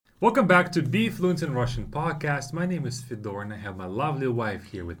Welcome back to Be Fluent in Russian podcast. My name is Fedor and I have my lovely wife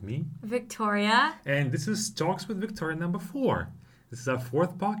here with me. Victoria. And this is Talks with Victoria number 4. This is our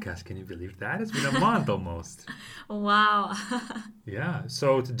 4th podcast. Can you believe that? It's been a month almost. Wow. Yeah.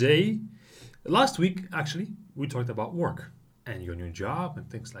 So last week, actually, we talked about work and your new job and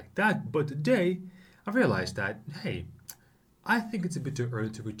things like that. But today, I realized that, hey, I think it's a bit too early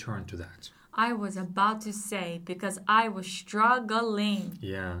to return to that. I was about to say because I was struggling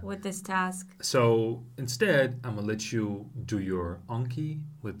with this task. So instead, I'm going to let you do your Anki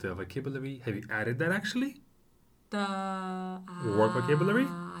with the vocabulary. Have you added that actually? The work vocabulary?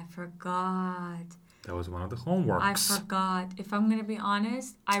 I forgot. That was one of the homeworks. I forgot. If I'm going to be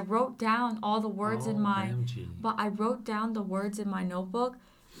honest, I wrote down all the words in my... OMG. But I wrote down the words in my notebook,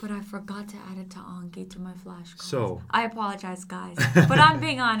 but I forgot to add it to Anki, to my flashcards. So... I apologize, guys. But I'm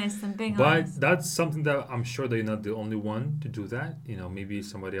being honest. But that's something that I'm sure that you're not the only one to do that. You know, maybe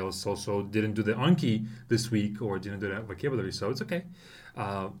somebody else also didn't do the Anki this week or didn't do that vocabulary, so it's okay.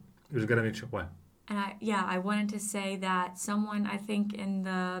 We just got to make sure... What? And I wanted to say that someone, I think in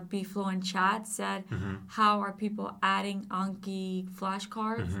the Be Fluent chat said, how are people adding Anki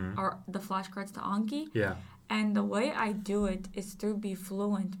flashcards or the flashcards to Anki? Yeah. And the way I do it is through Be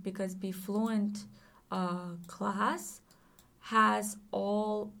Fluent because Be Fluent class has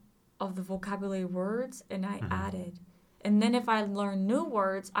all of the vocabulary words and I added. And then if I learn new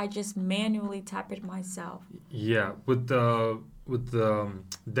words, I just manually type it myself. Yeah. With the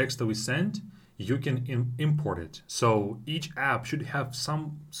decks that we sent, you can import it. So each app should have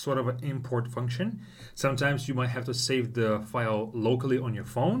some sort of an import function. Sometimes you might have to save the file locally on your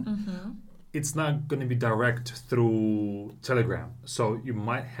phone. It's not going to be direct through Telegram. So you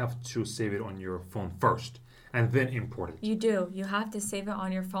might have to save it on your phone first and then import it. You do. You have to save it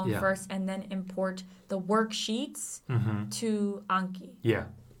on your phone first and then import the worksheets to Anki. Yeah.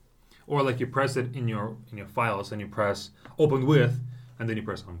 Or like you press it in your files and you press open with and then you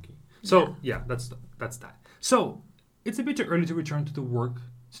press Anki. So, that's that. So, it's a bit too early to return to the work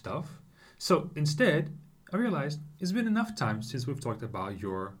stuff. So, instead, I realized it's been enough time since we've talked about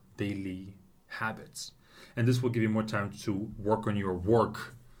your daily habits. And this will give you more time to work on your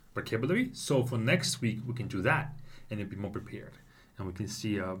work vocabulary. So, for next week, we can do that and you'll be more prepared. And we can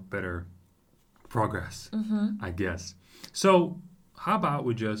see a better progress, I guess. So, how about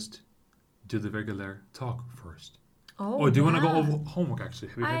we just do the regular talk first? Or do you want to go over homework, actually?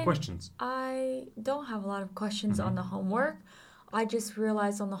 Have you got questions? I don't have a lot of questions on the homework. I just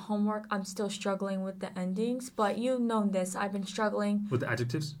realized on the homework I'm still struggling with the endings. But you know this. I've been struggling. With the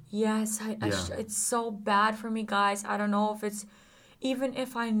adjectives? Yes. It's so bad for me, guys. I don't know if it's... Even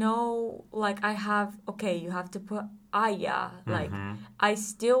if I know, like, I have... Okay, you have to put aya. Like, I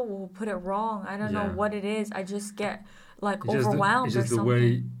still will put it wrong. I don't know what it is. I just get, like, overwhelmed it's just or something. The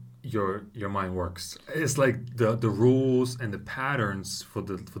way your mind works. It's like the rules and the patterns for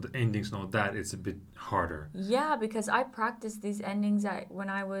the endings and all that, it's a bit harder. Yeah, because I practiced these endings when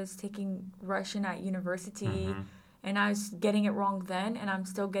I was taking Russian at university and I was getting it wrong then and I'm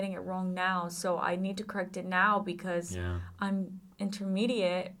still getting it wrong now. So I need to correct it now because I'm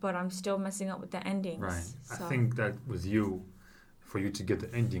intermediate, but I'm still messing up with the endings. Right. So. I think that with you, for you to get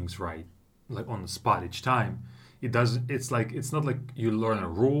the endings right, like on the spot each time, it's not like you learn a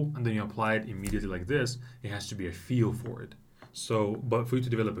rule and then you apply it immediately like this. It has to be a feel for it. So, but for you to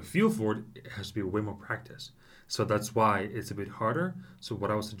develop a feel for it, it has to be way more practice. So that's why it's a bit harder. So what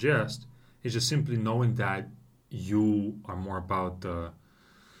I would suggest is just simply knowing that you are more about the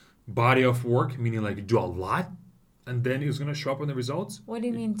body of work, meaning like do a lot, and then it's going to show up on the results. What do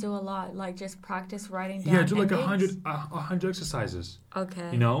you mean do a lot? Like just practice writing down do like endings? 100 exercises.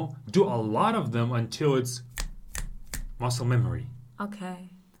 Okay. You know, do a lot of them until it's muscle memory.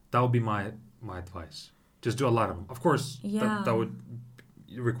 Okay. That would be my advice. Just do a lot of them. Of course, that would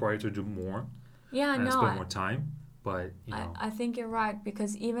require you to do more. Yeah, and spend more time. But, you know. I think you're right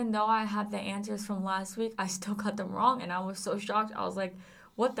because even though I had the answers from last week, I still got them wrong. And I was so shocked. I was like,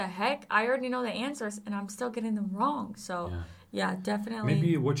 what the heck? I already know the answers and I'm still getting them wrong. So, yeah definitely. Maybe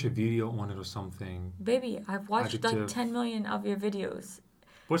you watch a video on it or something. Baby, I've watched like 10 million of your videos.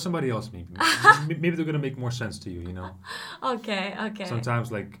 Or somebody else, maybe. Maybe they're going to make more sense to you, you know? Okay.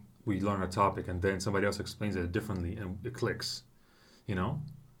 Sometimes, like, we learn a topic and then somebody else explains it differently and it clicks, you know?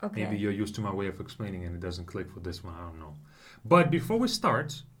 Okay. Maybe you're used to my way of explaining and it doesn't click for this one. I don't know. But before we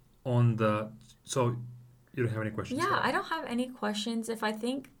start so you don't have any questions? Yeah, I don't have any questions. If I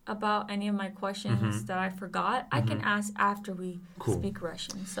think about any of my questions that I forgot, I can ask after we speak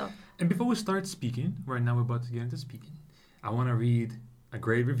Russian. So. And before we start speaking, right now we're about to get into speaking, I want to read a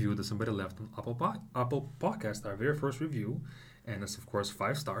great review that somebody left on Apple Podcast, our very first review. and it's of course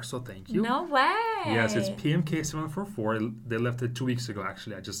 5 stars. So thank you. No way. Yes, it's PMK744. They left it 2 weeks ago.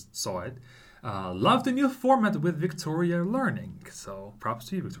 Actually, I just saw it. Love the new format with Victoria Learning. So props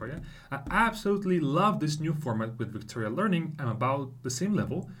to you, Victoria. I absolutely love this new format with Victoria Learning. I'm about the same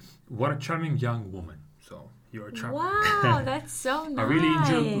level. What a charming young woman. So you're charming. Wow, that's so nice. I really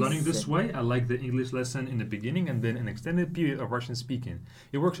enjoy learning this way. I like the English lesson in the beginning and then an extended period of Russian speaking.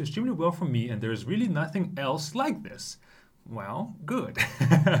 It works extremely well for me, and there's really nothing else like this. Well, good.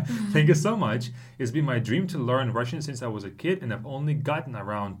 Thank you so much. It's been my dream to learn Russian since I was a kid, and I've only gotten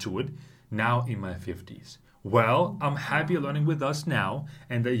around to it now in my 50s. Well, I'm happy you're learning with us now,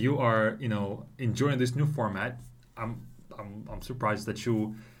 and that you are, enjoying this new format. I'm surprised that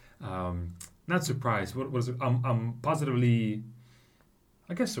you, not surprised. What was it? I'm positively,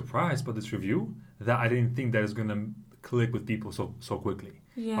 I guess, surprised by this review that I didn't think that it's gonna click with people so quickly.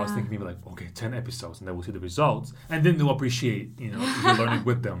 Yeah. I was thinking maybe 10 episodes, and then we'll see the results, and then they'll appreciate, you're learning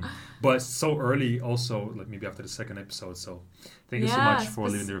with them. But so early, also, maybe after the second episode. So, thank you so much for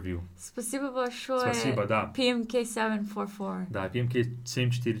leaving the review. Спасибо большое. Спасибо, да. PMK744. Да,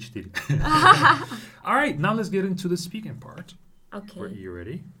 PMK744. All right, now let's get into the speaking part. Okay. Are you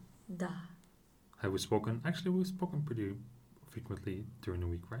ready? Да. Have we spoken? Actually, we've spoken pretty frequently during the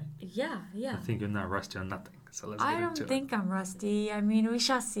week, right? Yeah. I think you're not rusty on nothing. So let's I get don't into think I'm rusty. I mean, we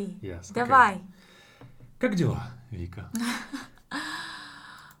shall see. Yes. Давай. Okay. Как дела, Вика?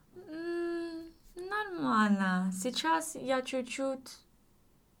 Нормально. Сейчас я чуть-чуть...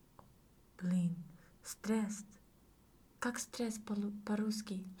 стресс. Как стресс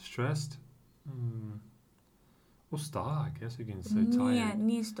по-русски? Stressed? Устал, I guess you can say tired.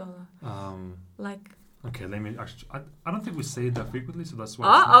 Не устала. Okay, let me actually. I don't think we say it that frequently, so that's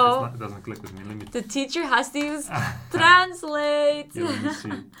why it doesn't click with me. Let me. The teacher has to use translate. Yeah, let me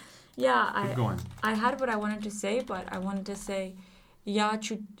see. Yeah, Keep going. I had what I wanted to say, but I wanted to say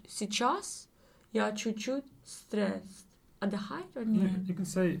сейчас я чуть-чуть стресс. Отдыхать or нет? You can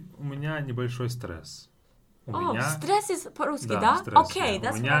say у меня небольшой стресс. Стресс по-русски, да? Да, стресс. Okay,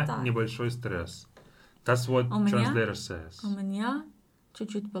 that's у what I меня thought. небольшой стресс. That's what translator says. У меня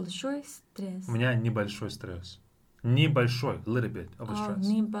чуть-чуть большой стресс. У меня небольшой стресс. Небольшой, little bit of a stress.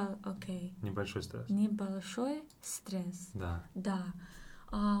 Okay. Небольшой стресс. Небольшой стресс. Да. Да.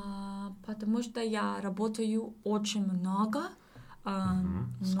 Потому что я работаю очень много.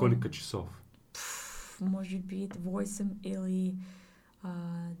 Сколько часов? Может быть, 8 или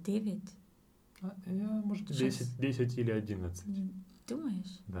 9. Может, 10 или 11.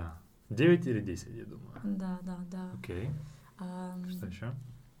 Думаешь? Да. 9 или 10, я думаю. Да. Окей. Что еще?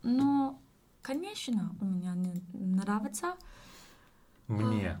 Ну, конечно, у меня нравится.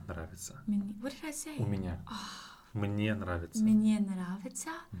 Мне нравится. What did I say? У меня. Мне нравится. Мне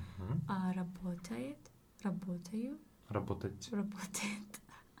нравится. Работаю. Работать.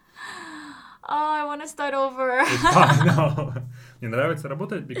 I want to start over. No. Мне нравится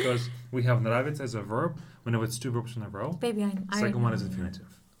работать because we have нравится as a verb whenever it's 2 verbs in a row. Baby, Second one is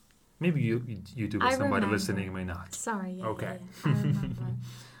infinitive. Maybe you do, but somebody listening may not. Sorry. Okay. I remember.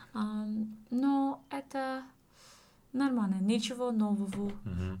 Но это нормально. Ничего нового.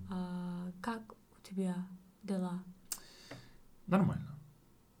 Как у тебя дела? Нормально.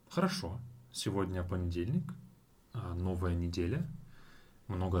 Хорошо. Сегодня понедельник. Новая неделя.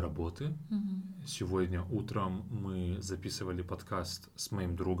 Много работы. Сегодня утром мы записывали подкаст с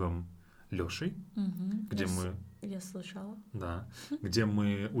моим другом Лешей, где мы... Я слышала. Да. Где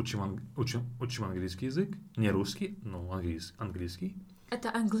мы учим английский язык. Не русский, но английский.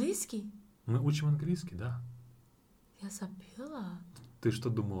 Это английский? Мы учим английский, да. Я забыла. Ты что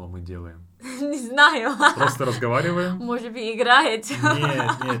думала, мы делаем? Не знаю. Просто разговариваем? Может быть, играете?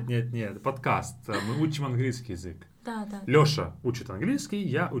 Нет. Подкаст. Мы учим английский язык. Да. Леша учит английский,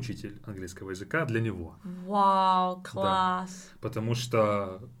 я учитель английского языка для него. Вау, класс. Да. Потому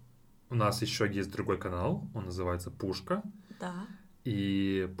что у нас еще есть другой канал, он называется Пушка. Да.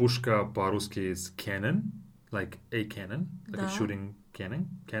 И Пушка по-русски is cannon, like a cannon, like да. a shooting cannon.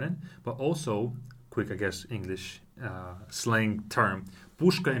 But also, quick, I guess, English slang term.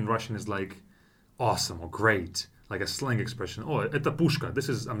 Пушка in Russian is like awesome or great, like a slang expression. Oh, это пушка. This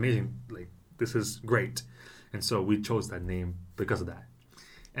is amazing. Like, this is great. And so we chose that name because of that.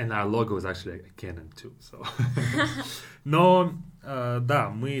 And our logo is actually a cannon too. So. Но, да,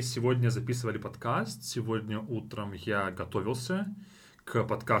 мы сегодня записывали подкаст. Сегодня утром я готовился к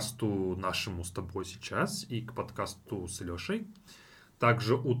подкасту нашему с тобой сейчас и к подкасту с Лешей.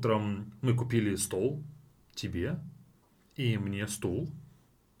 Также утром мы купили стол тебе и мне стул.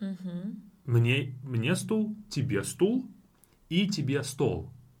 Мне стул, тебе стул и тебе стол.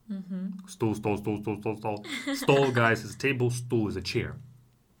 Стул. Stall, guys, is a table, stool is a chair.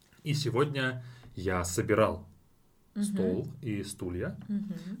 И сегодня я собирал стол и стулья.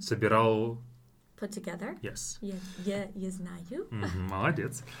 Собирал... Put together? Yes. Я знаю.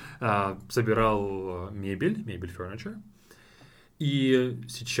 Молодец. Собирал мебель furniture. И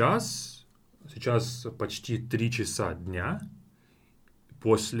сейчас почти 3 часа дня.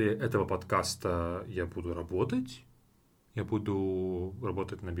 После этого подкаста я буду работать. Я буду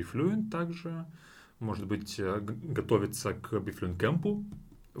работать на BeFluent также. Может быть, готовиться к BeFluent кемпу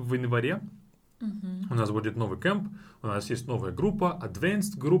в январе. У нас будет новый кемп. У нас есть новая группа,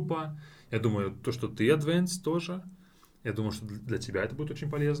 Advanced группа. Я думаю, то, что ты Advanced тоже. Я думаю, что для тебя это будет очень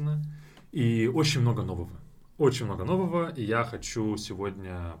полезно. И очень много нового. Очень много нового. И я хочу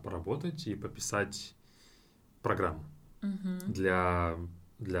сегодня поработать и пописать программу для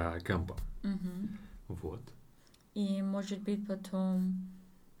кемпа. Вот. И, может быть, потом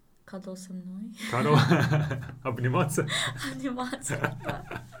кадл со мной. Кадл? Обниматься? Обниматься.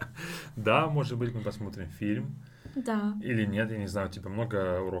 Да, может быть, мы посмотрим фильм. Да. Или нет, я не знаю, у тебя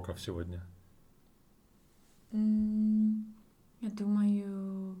много уроков сегодня? Я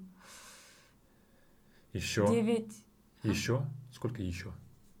думаю... Еще? 9. Еще? Сколько еще?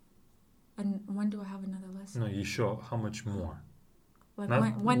 And when do I have another lesson? No, еще. How much more? Like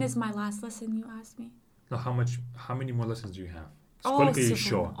Not- when is my last lesson, you asked me? No, how many more lessons do you have? Oh, Сколько super.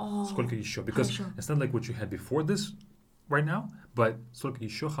 еще? Oh, Сколько еще? Because хорошо. it's not like what you had before this right now, but сколько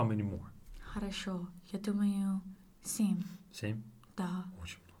еще? How many more? Хорошо. Я думаю, 7. 7? Да.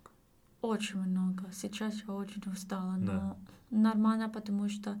 Очень много. Очень много. Сейчас я очень устала, Да. но нормально, потому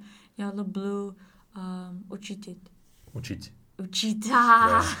что я люблю учить. Учить. Учить.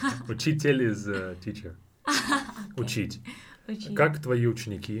 Да. Учитель is teacher. Okay. Учить. Учить. Как твои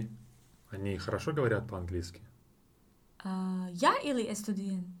ученики? Они хорошо говорят по-английски? Я или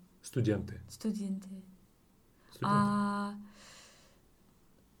студент? Студенты. Студенты. Студенты.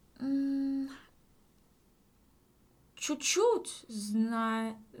 Чуть-чуть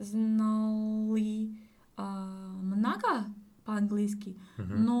знали много по-английски,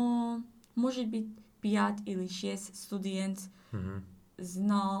 но, может быть, 5 или 6 студентов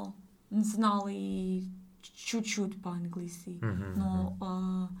знали чуть-чуть по-английски.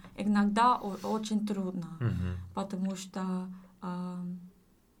 Но иногда очень трудно, потому что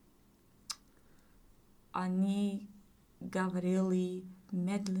они говорили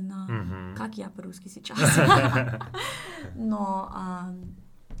медленно, как я по-русски сейчас. Но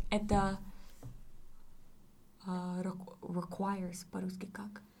это requires по-русски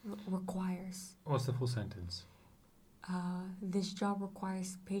как? Requires. What's the full sentence? This job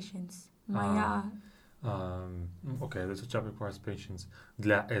requires patience. Моя... Okay, this job requires patience.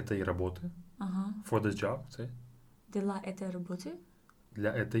 Для этой работы? For this job, say? Для этой работы?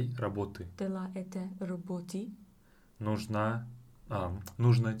 Для этой работы. Для этой работы. Нужно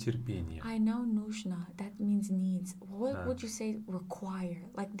терпение. I know нужно. That means needs. What Да. would you say require?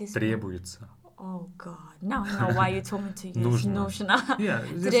 Like this. Требуется. Oh God. Now I know why you told me to use Нужно. нужно. Yeah,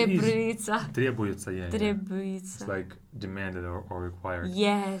 this is Требуется. Требуется, yeah. It's Требуется. like demanded or required.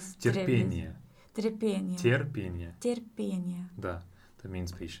 Yes. Терпение. Терпение. Терпение. Терпение. Да, that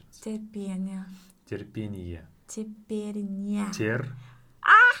means patience. Терпение. Терпение. Терпение. Тер.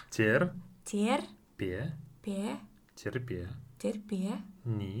 Терпе. Терпе. Терпе.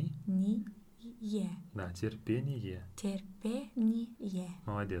 Ни. Е. Да, терпение. Терпение.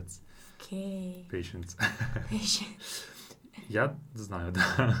 Молодец. Okay. Patience. Patience. Я знаю,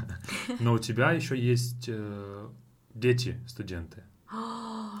 да. Но у тебя еще есть дети, студенты.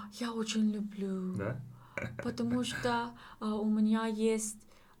 Я очень люблю. Да? Потому что у меня есть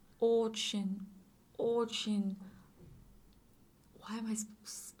очень... Why am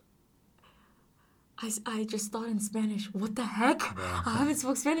I just thought in Spanish. What the heck? Да. I haven't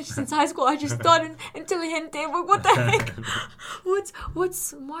spoken Spanish since high school. I just thought in inteligente. What the heck? What's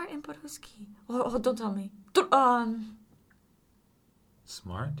smart in по-русски? Oh, don't tell me.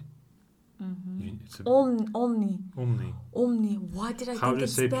 Smart? It's a- Omni. Умный. Why did I How think do you in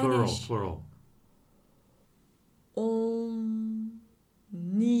say Spanish? plural?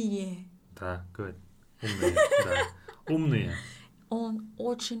 Умнее. Да, good. Умные, да. Умные. Он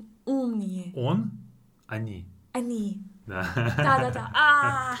очень умнее. Он, они. Они. Да.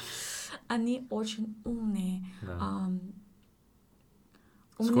 Да. Они очень умные. Да.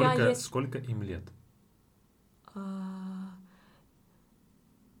 У меня есть... Сколько им лет?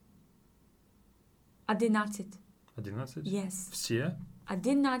 11. 11? Yes. Все?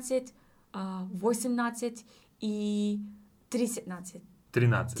 11, 18 и 13.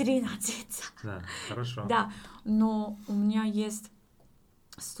 13. 13. Да, хорошо. Да, но у меня есть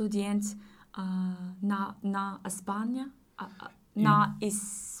студент на Испания, на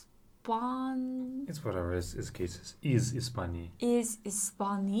Испан... It's whatever, it's cases. Из Испании. из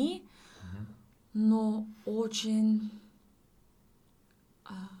Испании, Мгм. но очень...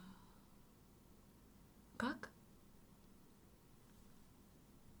 как?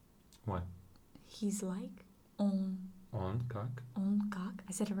 What? He's like, он Как? как?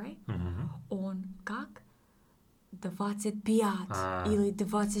 I said it right? Мгм. Он как 25 или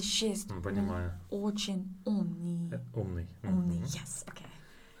 26. Понимаю. Очень умный. Умный. Умный, Мгм. yes, okay.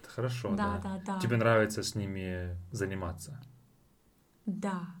 Это хорошо, Да, да. да, да. Тебе нравится с ними заниматься?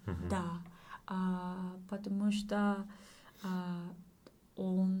 Да, Мгм. да. Потому что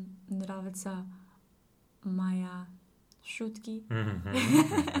он нравится моя шутки, Мгм.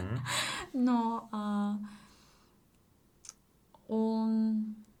 Мгм. но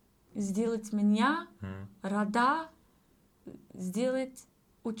он сделает меня Мгм. рада сделать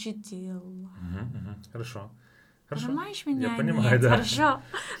учитель. Мгм. Хорошо. Понимаешь меня? Я понимаю, Нет, да. хорошо.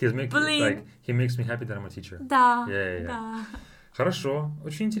 He Блин. makes me happy that I'm a teacher. Да, Yeah. да. Хорошо,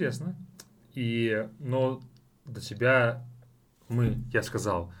 очень интересно. Но до тебя я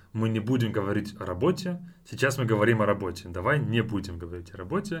сказал, мы не будем говорить о работе. Сейчас мы говорим о работе. Давай не будем говорить о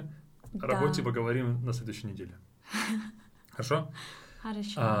работе. О работе поговорим на следующей неделе. Хорошо?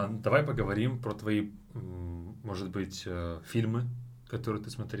 Хорошо. Давай поговорим про твои, может быть, фильмы, которые ты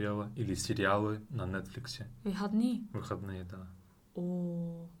смотрела, или сериалы на Netflix. Выходные, да.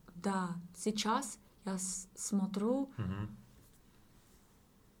 О, да. Сейчас я смотрю Мгм.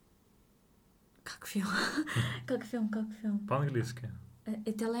 как фильм. Как фильм. По-английски.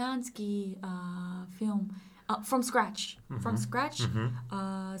 Итальянский фильм. From Scratch. From Scratch. Мгм.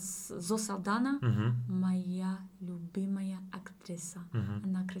 Зои Салдана. Мгм. Моя любимая актриса. Мгм.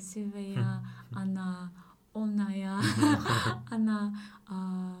 Она красивая, она умная, она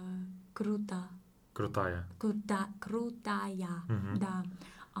Крутая. крутая. Мгм. Да.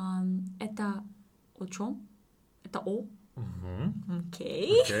 Это о чем? Это о? Мгм.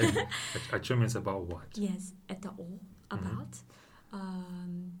 Окей. Okay. О чем it's about what? Yes, это о. About.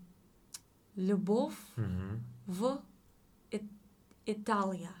 Любовь Мгм. в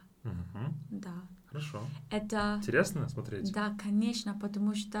Италии. Мгм. Да. Хорошо. Это... Интересно смотреть? Да, конечно,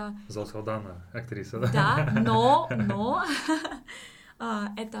 потому что... Зои Салдана, актриса, Да, но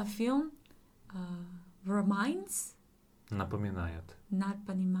это фильм reminds, Напоминает.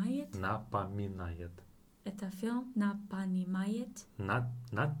 напоминает. Это фильм напоминает.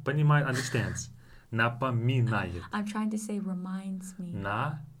 Понимает, understands. Напоминает. I'm trying to say reminds me.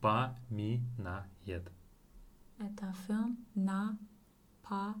 Напоминает. Это фильм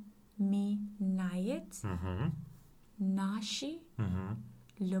напоминает Мгм. наши Мгм.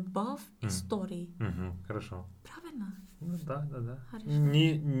 любовь истории. Мгм. Хорошо. Правильно? Ну да. Хорошо.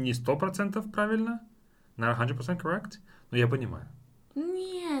 Не 100% правильно, not 100% correct, но я понимаю.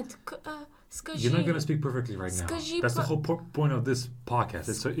 Нет, скажи. You're not going to speak perfectly right now. Скажи That's the whole point of this podcast.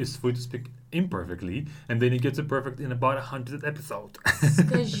 It's for you to speak imperfectly, and then you get to perfect in about 100 episodes.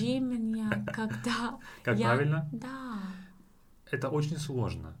 Скажи мне, когда Как правильно? Да. Это очень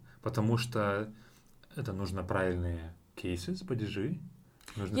сложно, потому что это нужно правильные cases, падежи,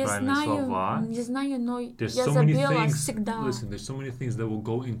 нужны правильные слова. Я знаю, но There's я so many забыла things. всегда. Listen, there's so many things that will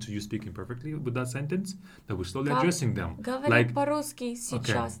go into you speaking perfectly with that sentence that we're slowly addressing them. Говори по-русски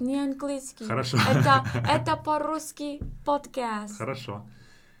сейчас, не английский. Хорошо. Это по-русски подкаст. Хорошо.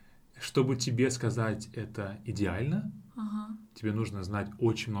 Чтобы тебе сказать это идеально, тебе нужно знать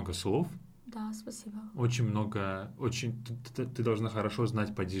очень много слов. Да, спасибо. Ты должна хорошо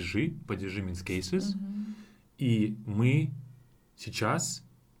знать падежи means cases. И сейчас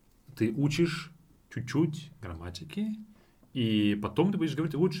ты учишь чуть-чуть грамматики, и потом ты будешь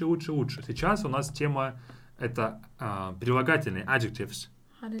говорить лучше. Сейчас у нас тема это прилагательные, adjectives.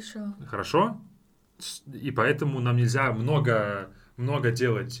 Хорошо? И поэтому нам нельзя много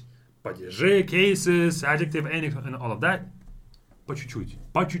делать падежи, cases, adjective, anything, and all of that. По чуть-чуть,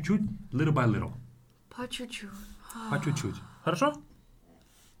 little by little. По чуть-чуть. Хорошо?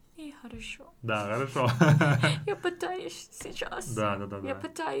 И хорошо. Да, хорошо. Я пытаюсь сейчас. Да. Я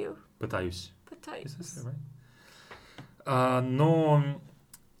Пытаюсь. Пытаюсь. Но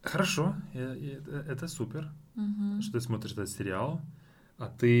хорошо, это супер, что ты смотришь этот сериал, а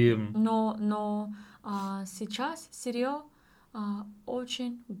ты... Но сейчас сериал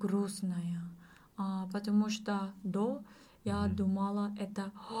очень грустная, потому что я думала,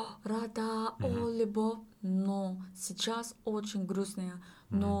 это рада, любовь, но сейчас очень грустная.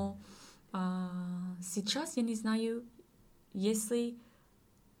 Но сейчас я не знаю, если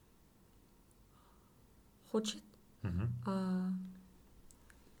хочет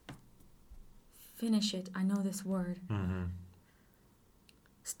finish it. I know this word. Mm-hmm.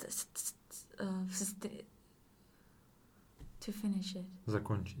 To finish it.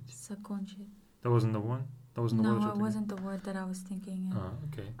 Закончить. Закончить. That wasn't the one? That wasn't the word? No, that it wasn't the word that I was thinking.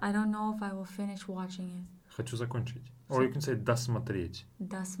 Okay. I don't know if I will finish watching it. Хочу закончить. Or you can say досмотреть.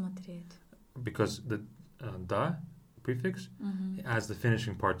 Досмотреть. Because the da prefix adds the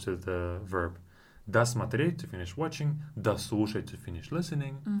finishing part to the verb. Досмотреть to finish watching, дослушать to finish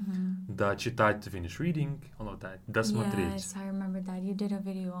listening, дочитать to finish reading, all of that. Досмотреть. Yes, I remember that. You did a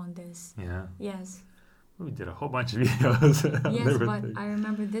video on this. Yeah. Yes. We did a whole bunch of videos. Yes, but I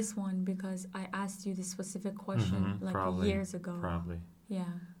remember this one because I asked you this specific question years ago. Probably. Yeah.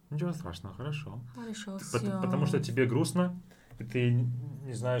 Ничего страшного, хорошо. Хорошо, Потому что тебе грустно, и ты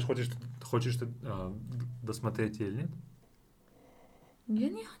не знаешь, хочешь ты досмотреть или нет? Я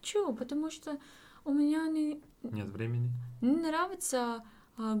не хочу, потому что у меня нет времени. Не нравится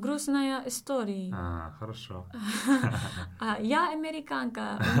грустная история. Хорошо. Я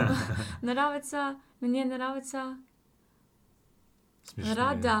американка. Мне нравится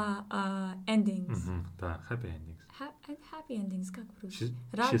рада endings. Да, happy endings. Happy endings, как по-русски?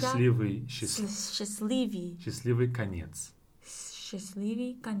 Счастливый конец.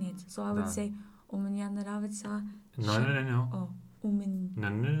 Счастливый конец. So I would say, у меня нравится... No.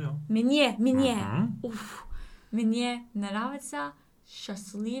 No. Мне нравится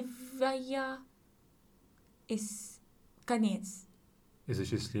счастливая конец. Is it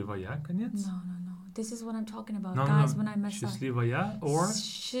счастливая конец? No. This is what I'm talking about, guys, when I mess up. Счастливая or?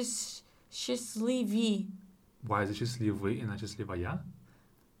 Счастливый. Why is it счастливый и not счастливая?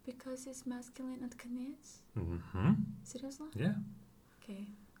 Because it's masculine at конец. Seriously? Yeah. Okay.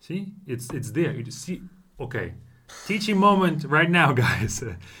 See? It's there. You just see. Okay. Teaching moment right now, guys.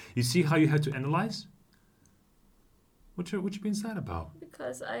 You see how you had to analyze? What you being sad about?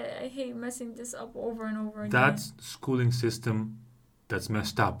 Because I hate messing this up over and over again. That's schooling system that's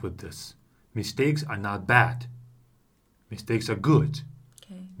messed up with this. Mistakes are not bad. Mistakes are good.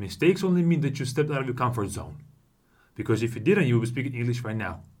 Okay. Mistakes only mean that you stepped out of your comfort zone. Because if you didn't, you would be speaking English right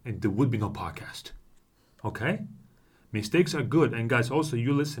now. And there would be no podcast. Okay? Mistakes are good. And guys, also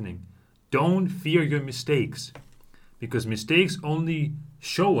you listening, don't fear your mistakes. Because mistakes only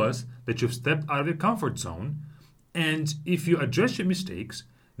show us that you've stepped out of your comfort zone. And if you address your mistakes,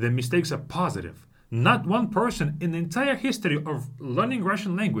 then mistakes are positive. Not one person in the entire history of learning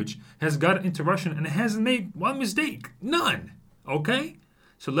Russian language has got into Russian and hasn't made one mistake. None. Okay?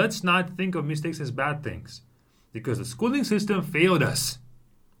 So let's not think of mistakes as bad things. Because the schooling system failed us.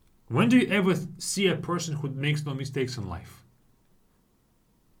 When do you ever see a person who makes no mistakes in life?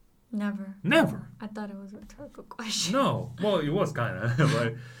 Never. I thought it was a rhetorical question. No. Well, it was kind of.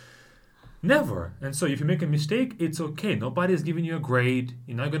 But never. And so if you make a mistake, it's okay. Nobody's giving you a grade.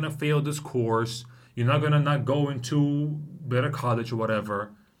 You're not going to fail this course. You're not going to not go into better college or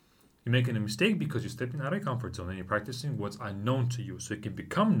whatever. You're making a mistake because you're stepping out of your comfort zone and you're practicing what's unknown to you so it can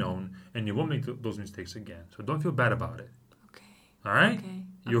become known and you won't make those mistakes again. So don't feel bad about it. Okay. All right? Okay.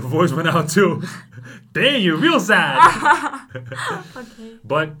 Your voice went out too. Dang, you're real sad. Okay.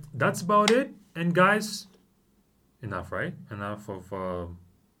 But that's about it. And guys, enough, right? Enough of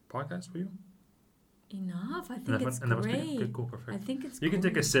podcast for you? Enough. I think it's great. Okay, cool, perfect. I think it's You can cool.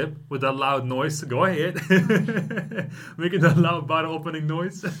 take a sip with that loud noise. Go ahead. Making that loud bottle opening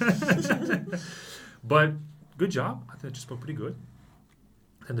noise. But good job. I think that you spoke pretty good.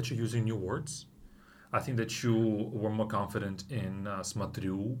 And that you're using new words. I think that you were more confident in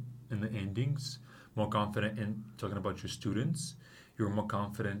смотрю, in the endings. More confident in talking about your students. You were more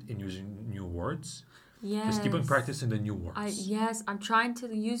confident in using new words. Yes. Just keep on practicing the new words. Yes, I'm trying to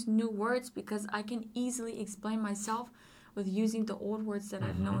use new words because I can easily explain myself with using the old words that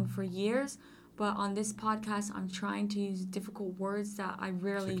I've known for years. But on this podcast, I'm trying to use difficult words that I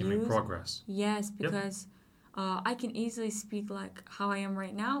rarely so you can use. make progress. Yes, because I can easily speak like how I am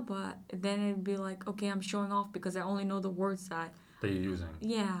right now, but then it'd be like, okay, I'm showing off because I only know the words that you're using.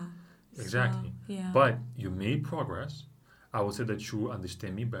 Yeah. Exactly. So, yeah. But you made progress. I would say that you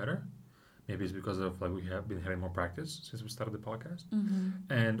understand me better. Maybe it's because of we have been having more practice since we started the podcast.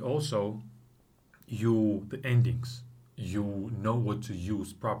 And also, the endings, you know what to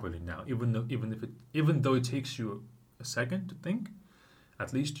use properly now. Even though it takes you a second to think,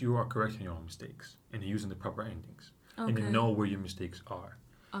 at least you are correcting your own mistakes and you're using the proper endings. Okay. And you know where your mistakes are.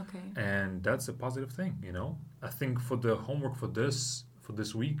 Okay. And that's a positive thing, I think for the homework for this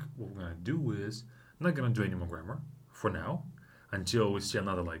week, what we're gonna do is I'm not gonna do any more grammar for now until we see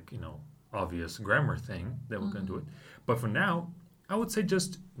another obvious grammar thing that we're going to do it. But for now, I would say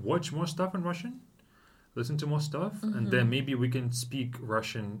just watch more stuff in Russian. listen to more stuff, and then maybe we can speak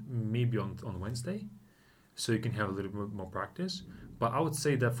Russian maybe on Wednesday, so you can have a little bit more practice. But I would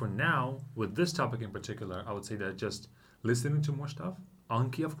say that for now, with this topic in particular, I would say that just listening to more stuff,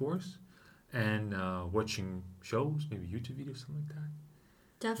 Anki, of course, and watching shows, maybe YouTube videos, something like that.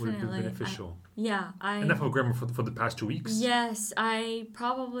 Definitely. Would be beneficial. Enough of grammar for the past 2 weeks. Yes, I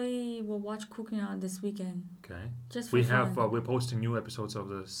probably will watch Cooking On this weekend. Okay. Just for fun. We're posting new episodes of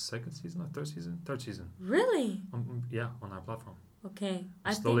the second season or third season? Third season. Really? On our platform. Okay.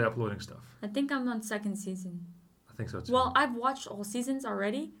 Slowly uploading stuff. I think I'm on second season. I think so too. Well, I've watched all seasons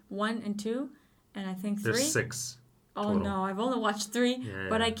already, 1 and 2, and I think 3. There's 6. Oh total. No, I've only watched 3,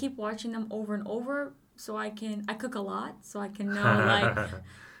 but Yeah. I keep watching them over and over so I cook a lot, so I can know like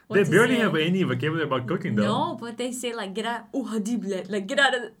what They to barely say. have any vocabulary about cooking though. No, but they say like get out like get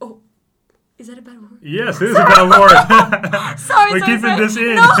out of the, oh, is that a bad word? Yes, it is a bad word. Sorry, We're keeping this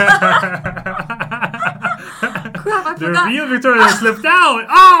in. No. Crap, I The forgot. real Victoria slipped out.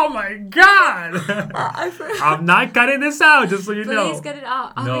 Oh my god! I forgot. I'm not cutting this out, just so you know. Please get it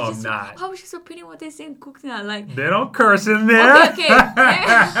out. No, I'm not. I was just repeating what they say in Cooking On, like. They don't curse in there. Okay.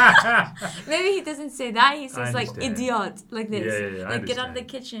 Maybe he doesn't say that. He says like idiot, like this. Yeah, like get out of the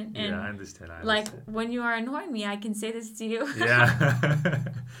kitchen. And I understand. like when you are annoying me, I can say this to you. Yeah.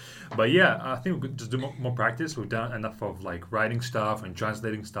 But yeah, I think we could just do more practice. We've done enough of like writing stuff and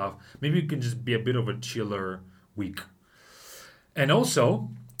translating stuff. Maybe it can just be a bit of a chiller week. And also,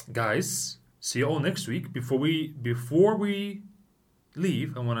 guys, see you all next week. Before we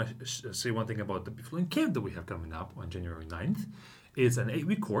leave, I want to say one thing about the Befluent Camp that we have coming up on January 9th. It's an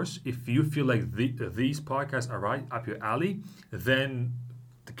 8-week course. If you feel like these podcasts are right up your alley, then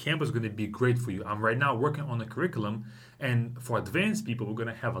the camp is going to be great for you. I'm right now working on a curriculum, and for advanced people, we're going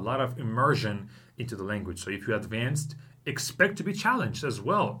to have a lot of immersion into the language. So if you're advanced, expect to be challenged as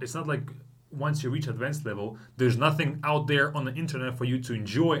well. It's not like once you reach advanced level, there's nothing out there on the internet for you to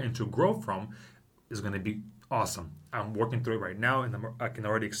enjoy and to grow from. It's going to be awesome. I'm working through it right now, and I can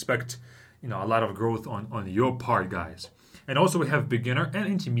already expect, a lot of growth on your part, guys. And also we have beginner and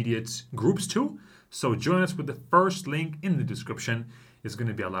intermediate groups too. So join us with the first link in the description. It's going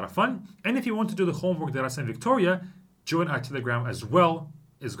to be a lot of fun. And if you want to do the homework that I sent Victoria, join our Telegram as well.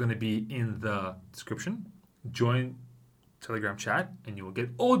 It's going to be in the description. Join Telegram chat and you will get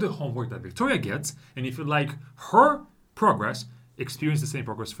all the homework that Victoria gets. And if you like her progress, experience the same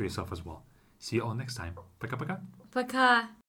progress for yourself as well. See you all next time. Пока-пока. Пока.